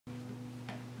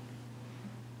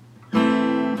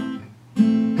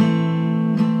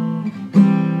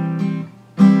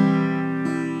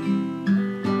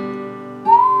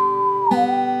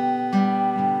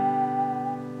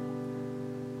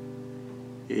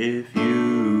If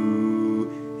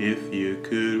you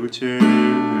could return,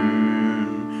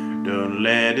 don't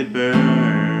let it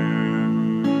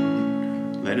burn,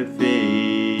 let it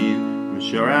fade. I'm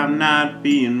sure I'm not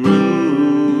being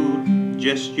rude,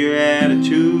 just your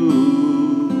attitude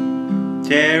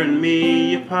tearing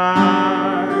me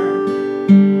apart,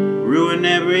 ruin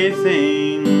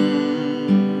everything.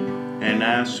 And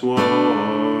I swore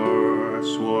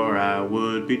I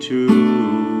would be true,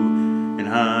 and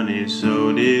honey,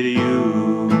 so did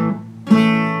you.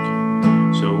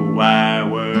 So why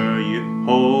were you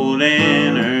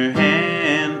holding her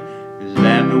hand? Is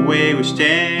that the way we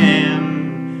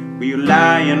stand? Were you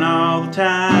lying all the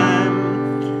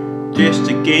time? Just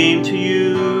a game to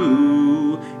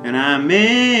you, and I'm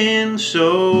in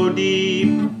so deep.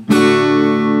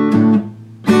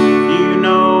 You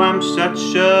know I'm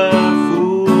such a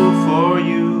fool for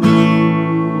you.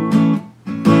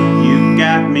 You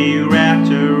got me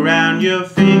wrapped around your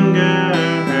finger.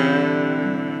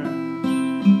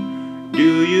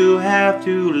 Do you have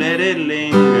to let it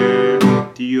linger?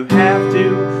 Do you have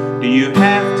to? Do you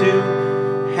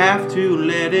have to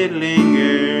let it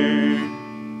linger?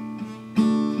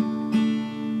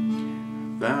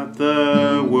 About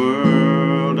the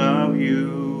world of you,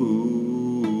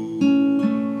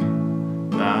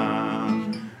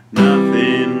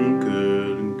 nothing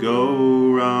could go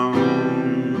wrong.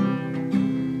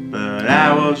 But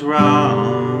I was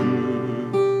wrong,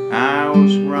 I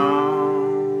was wrong.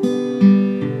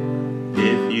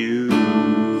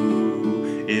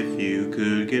 If you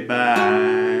could get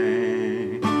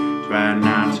by, try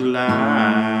not to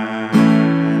lie.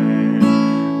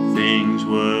 Things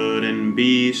wouldn't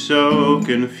be so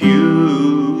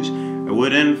confused, I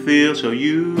wouldn't feel so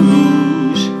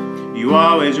used. You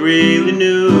always really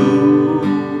knew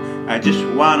I just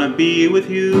wanna be with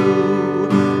you.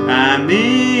 I'm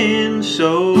in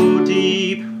so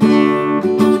deep.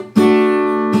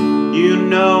 You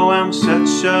know I'm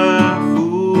such a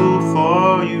fool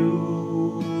for you.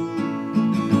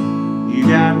 You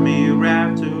got me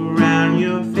wrapped around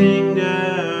your finger.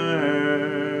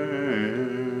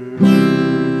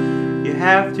 You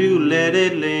have to let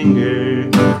it linger.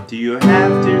 Do you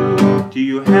have to? Do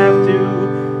you have to?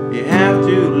 You have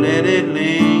to let it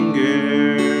linger.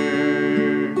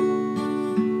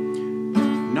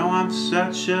 No, I'm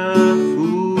such a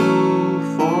fool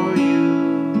for you.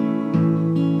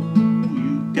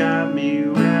 You got me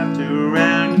wrapped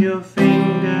around your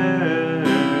finger.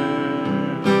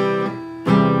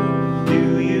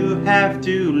 Do you have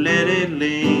to let it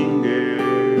linger?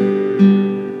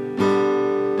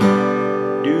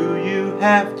 Do you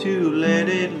have to let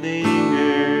it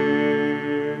linger?